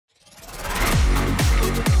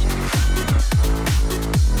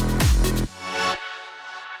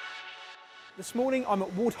This morning I'm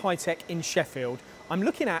at Ward High Tech in Sheffield. I'm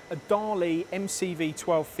looking at a Dah Lih MCV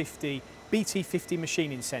 1250 BT50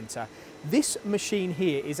 machining centre. This machine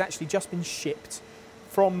here is actually just been shipped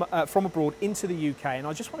from abroad into the UK, and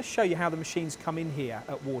I just want to show you how the machines come in here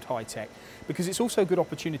at Ward High Tech, because it's also a good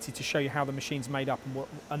opportunity to show you how the machine's made up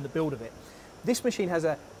and the build of it. This machine has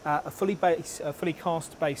a fully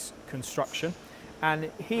cast base construction,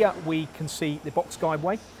 and here we can see the box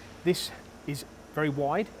guideway. This is very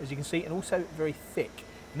wide, as you can see, and also very thick.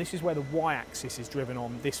 And this is where the Y-axis is driven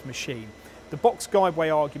on this machine. The box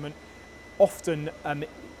guideway argument, often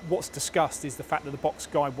what's discussed is the fact that the box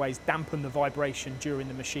guideways dampen the vibration during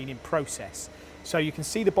the machining process. So you can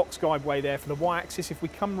see the box guideway there for the Y-axis. If we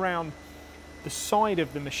come round the side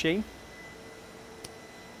of the machine,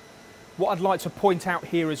 what I'd like to point out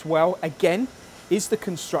here as well, again, is the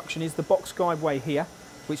construction, is the box guideway here,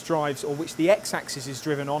 which drives, or which the X-axis is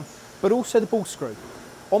driven on, but also the ball screw.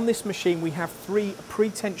 On this machine we have 3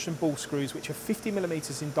 pre-tension ball screws which are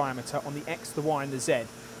 50mm in diameter on the X, the Y and the Z,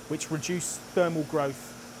 which reduce thermal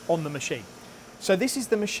growth on the machine. So this is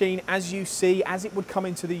the machine as you see, as it would come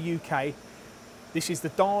into the UK. This is the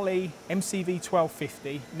Dah Lih MCV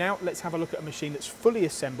 1250. Now let's have a look at a machine that's fully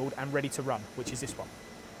assembled and ready to run, which is this one.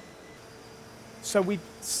 So we've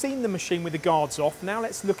seen the machine with the guards off. Now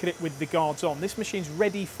let's look at it with the guards on. This machine's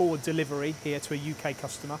ready for delivery here to a UK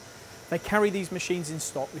customer. They carry these machines in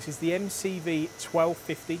stock. This is the MCV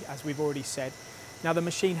 1250, as we've already said. Now the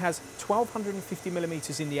machine has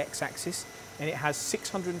 1250mm in the X-axis, and it has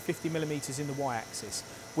 650mm in the Y-axis.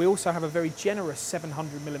 We also have a very generous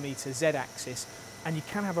 700mm Z-axis, and you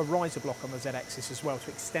can have a riser block on the Z-axis as well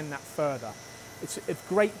to extend that further. It's a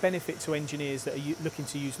great benefit to engineers that are looking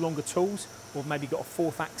to use longer tools, or maybe got a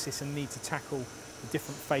 4th axis and need to tackle the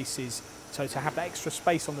different faces. So to have that extra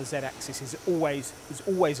space on the Z-axis is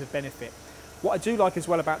always a benefit. What I do like as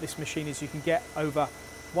well about this machine is you can get over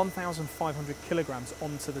 1,500 kilograms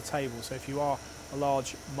onto the table. So if you are a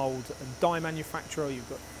large mould and die manufacturer, you've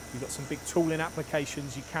got some big tooling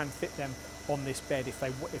applications, you can fit them on this bed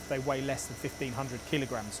if they weigh less than 1,500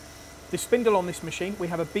 kilograms. The spindle on this machine, we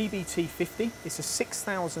have a BBT50. It's a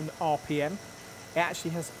 6,000 RPM.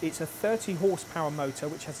 It's a 30 horsepower motor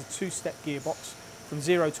which has a 2-step gearbox from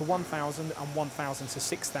 0 to 1,000 and 1,000 to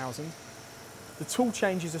 6,000. The tool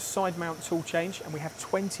change is a side mount tool change, and we have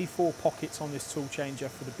 24 pockets on this tool changer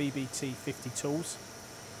for the BBT50 tools.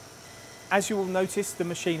 As you will notice, the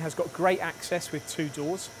machine has got great access with 2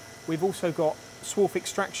 doors. We've also got swarf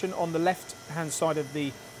extraction on the left hand side of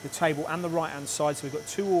the table and the right hand side, so we've got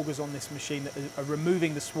 2 augers on this machine that are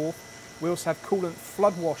removing the swarf. We also have coolant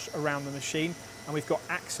flood wash around the machine, and we've got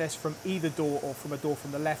access from either door, or from a door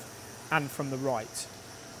from the left and from the right.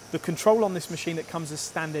 The control on this machine that comes as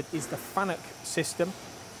standard is the FANUC system.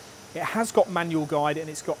 It has got manual guide, and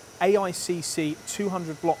it's got AICC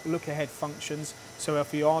 200 block look ahead functions, so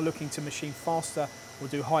if you are looking to machine faster or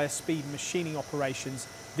do higher speed machining operations,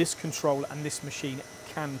 this control and this machine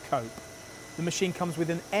can cope. The machine comes with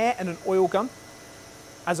an air and an oil gun.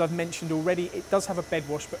 As I've mentioned already, it does have a bed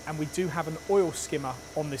wash, and we do have an oil skimmer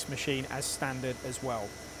on this machine as standard as well.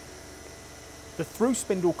 The through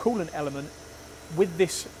spindle coolant element with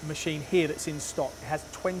this machine here that's in stock, it has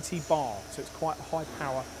 20 bar, so it's quite a high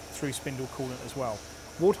power through spindle coolant as well.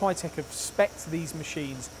 Ward High Tech have spec'd these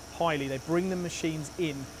machines highly. They bring the machines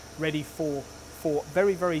in ready for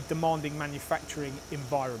very, very demanding manufacturing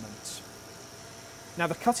environments. Now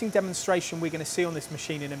the cutting demonstration we're going to see on this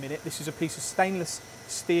machine in a minute, this is a piece of stainless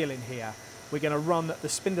steel in here. We're going to run the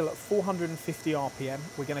spindle at 450 RPM.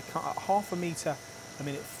 We're going to cut at 0.5 metre a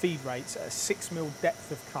minute feed rates at a 6mm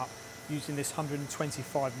depth of cut using this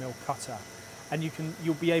 125mm cutter. And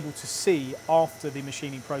you'll be able to see after the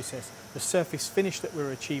machining process the surface finish that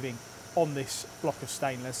we're achieving on this block of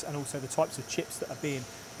stainless, and also the types of chips that are being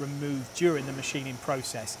removed during the machining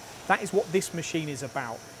process. That is what this machine is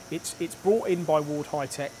about. It's brought in by Ward High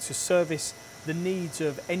Tech to service the needs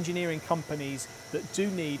of engineering companies that do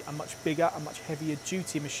need a much bigger, a much heavier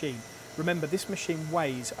duty machine. Remember, this machine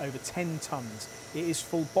weighs over 10 tonnes. It is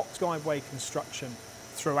full box guideway construction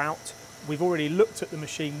throughout. We've already looked at the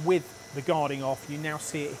machine with the guarding off. You now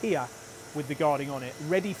see it here with the guarding on it,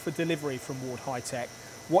 ready for delivery from Ward High Tech.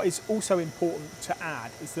 What is also important to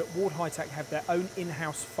add is that Ward High Tech have their own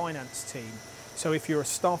in-house finance team. So if you're a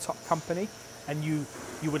startup company and you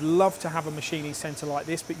would love to have a machining centre like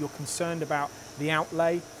this, but you're concerned about the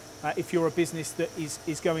outlay, if you're a business that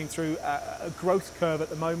is going through a growth curve at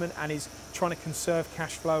the moment and is trying to conserve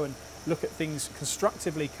cash flow and look at things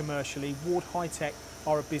constructively commercially, Ward High Tech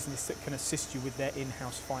are a business that can assist you with their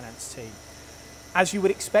in-house finance team. As you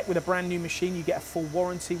would expect with a brand new machine, you get a full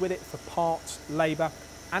warranty with it for parts, labour,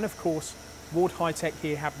 and of course Ward High Tech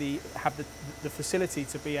here have the facility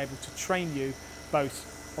to be able to train you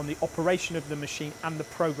both on the operation of the machine and the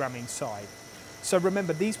programming side. So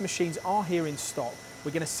remember, these machines are here in stock.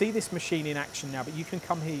 We're going to see this machine in action now, but you can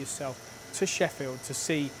come here yourself to Sheffield to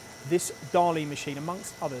see this Dah Lih machine,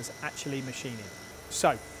 amongst others, actually machining.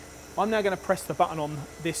 So I'm now going to press the button on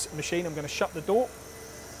this machine. I'm going to shut the door.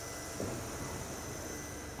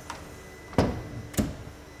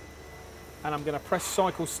 And I'm going to press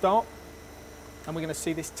cycle start. And we're going to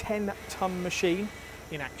see this 10-ton machine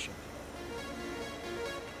in action.